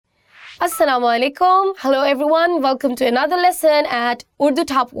Assalamu alaikum. Hello everyone. Welcome to another lesson at Urdu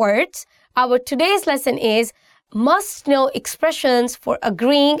Top Words. Our today's lesson is must know expressions for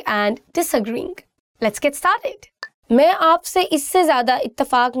agreeing and disagreeing. Let's get started. मैं आपसे इससे ज़्यादा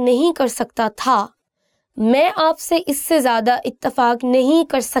इत्तफाक नहीं कर सकता था. मैं आपसे इससे ज़्यादा इत्तफाक नहीं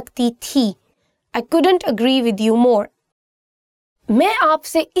कर सकती थी. I couldn't agree with you more. मैं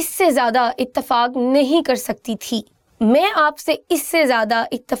आपसे इससे ज़्यादा इत्तफाक नहीं कर सकती थी. मैं आपसे इससे ज़्यादा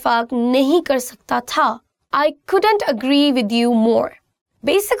इत्तफाक नहीं कर सकता था. I couldn't agree with you more.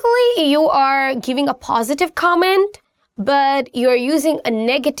 Basically, you are giving a positive comment, but you're using a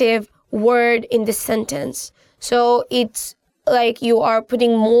negative word in this sentence. So it's like you are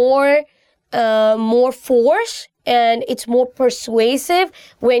putting more force, and it's more persuasive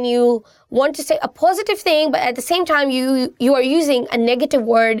when you want to say a positive thing, but at the same time you are using a negative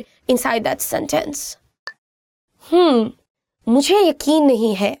word inside that sentence. मुझे यकीन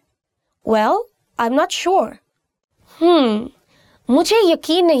नहीं है. Well, I'm not sure. मुझे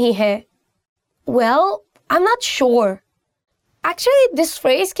यकीन नहीं है. Well, I'm not sure. Actually, this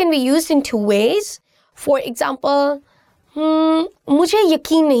phrase can be used in two ways. For example, मुझे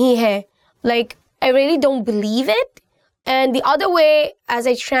यकीन नहीं है. Like, I really don't believe it. And the other way, as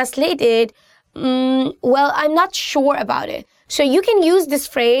I translated, well, I'm not sure about it. So you can use this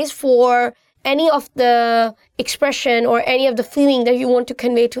phrase for any of the expression or any of the feeling that you want to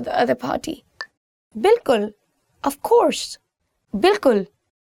convey to the other party. Bilkul, of course. Bilkul,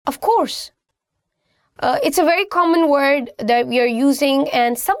 of course. It's a very common word that we are using,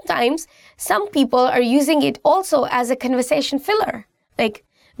 and sometimes some people are using it also as a conversation filler. Like,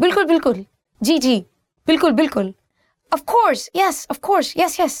 bilkul, bilkul, ji, bilkul, bilkul. Of course, yes, of course,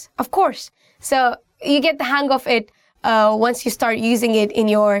 yes, of course. So you get the hang of it once you start using it in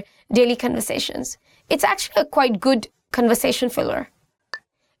your daily conversations. It's actually a quite good conversation filler.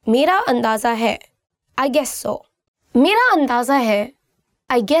 मेरा अंदाज़ा है. I guess so. मेरा अंदाज़ा है.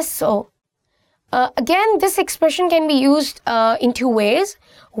 I guess so. Again, this expression can be used in two ways.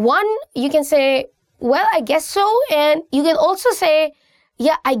 One, you can say, well, I guess so. And you can also say,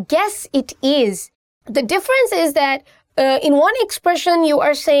 yeah, I guess it is. The difference is that in one expression, you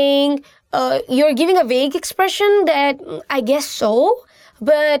are saying, you're giving a vague expression that I guess so.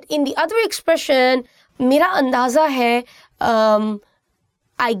 But in the other expression, मेरा अंदाज़ा है,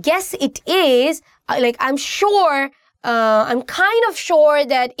 I guess it is, like I'm sure, I'm kind of sure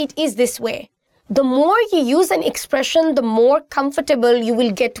that it is this way. The more you use an expression, the more comfortable you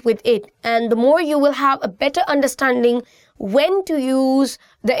will get with it. And the more you will have a better understanding when to use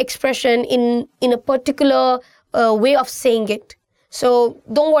the expression in a particular way of saying it. So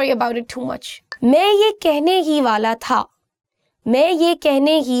don't worry about it too much. मैं ये कहने ही वाला था. मैं ये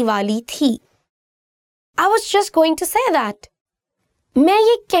कहने ही वाली थी. I was just going to say that. मैं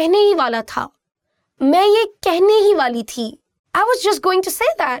ये कहने ही वाला था. मैं ये कहने ही वाली थी. I was just going to say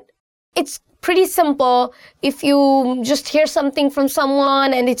that. It's pretty simple. If you just hear something from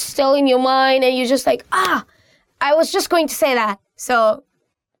someone and it's still in your mind and you're just like, I was just going to say that. So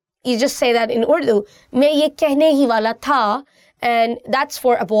you just say that in Urdu. मैं ये कहने ही वाला था. And that's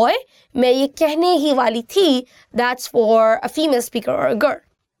for a boy. मैं ये कहने ही वाली थी. That's for a female speaker or a girl.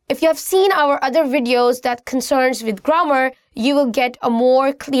 If you have seen our other videos that concerns with grammar, you will get a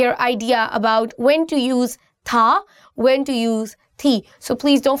more clear idea about when to use tha, when to use thi. So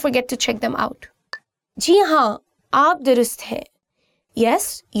please don't forget to check them out. जी हाँ, आप दुरुस्त हैं.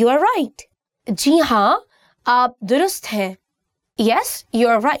 Yes, you are right. जी हाँ, आप दुरुस्त हैं. Yes, you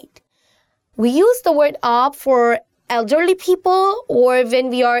are right. We use the word आप for elderly people or when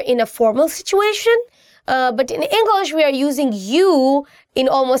we are in a formal situation. But in English, we are using you in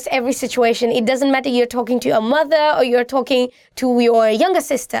almost every situation. It doesn't matter you're talking to a mother or you're talking to your younger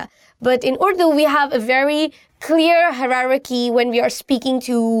sister. But in Urdu, we have a very clear hierarchy when we are speaking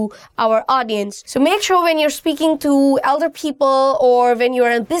to our audience. So make sure when you're speaking to elder people or when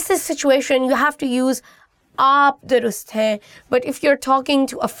you're in a business situation, you have to use आप दुरुस्त हैं. But if you're talking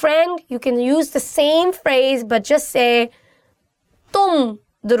to a friend, you can use the same phrase but just say तुम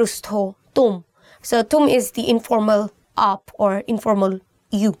दुरुस्त हो. तुम. So तुम is the informal आप or informal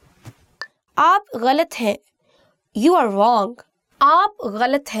you. आप गलत हैं. You are wrong. आप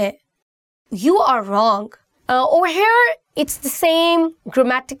गलत हैं. You are wrong. Over here, it's the same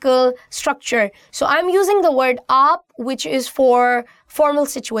grammatical structure. So I'm using the word आप, which is for formal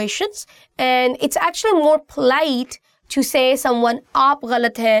situations. And it's actually more polite to say someone आप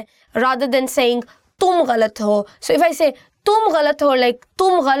गलत है rather than saying तुम गलत हो. So if I say तुम गलत हो, like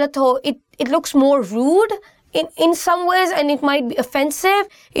तुम गलत हो, it looks more rude in some ways, and it might be offensive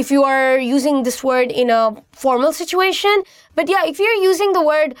if you are using this word in a formal situation. But yeah, if you're using the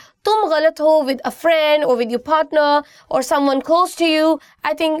word tum galat ho with a friend or with your partner or someone close to you,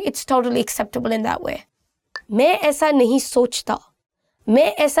 I think it's totally acceptable in that way. मैं ऐसा नहीं सोचता.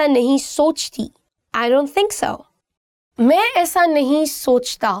 मैं ऐसा नहीं सोचती. I don't think so. मैं ऐसा नहीं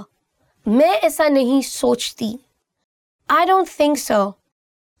सोचता. मैं ऐसा नहीं सोचती. I don't think so.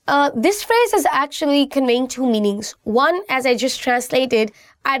 This phrase is actually conveying two meanings. One, as I just translated,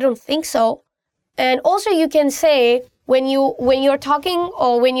 I don't think so. And also you can say when you're talking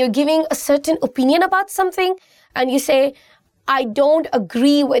or when you're giving a certain opinion about something and you say, I don't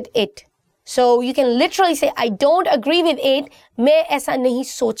agree with it. So you can literally say, I don't agree with it. मैं ऐसा नहीं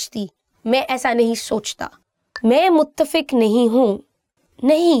सोचती. मैं ऐसा नहीं सोचता. मैं मुत्तफिक नहीं हूँ.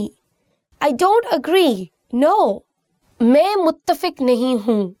 नहीं. I don't agree. No. मैं मुत्तफिक नहीं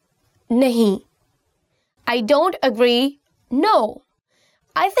हूँ. नहीं. I don't agree. No.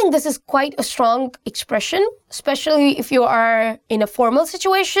 I think this is quite a strong expression, especially if you are in a formal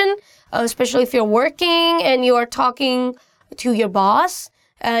situation, especially if you're working and you are talking to your boss.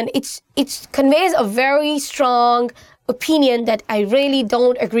 And it conveys a very strong opinion that I really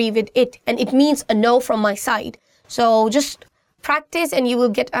don't agree with it. And it means a no from my side. So just practice and you will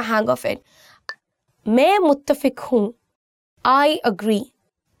get a hang of it. मैं मुत्तफिक हूँ. I agree.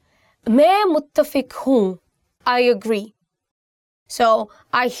 मैं मुत्तफिक हूँ. I agree. So,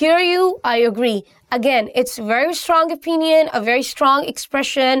 I hear you, I agree. Again, it's a very strong opinion, a very strong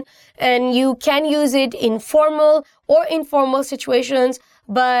expression, and you can use it in formal or informal situations,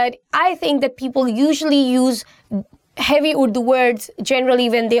 but I think that people usually use heavy Urdu words generally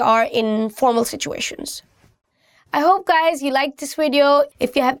when they are in formal situations. I hope, guys, you liked this video.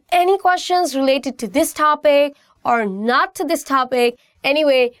 If you have any questions related to this topic or not to this topic,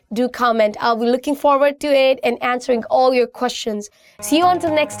 anyway, do comment. I'll be looking forward to it and answering all your questions. See you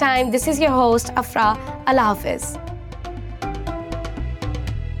until next time. This is your host, Afra. Allah Hafiz.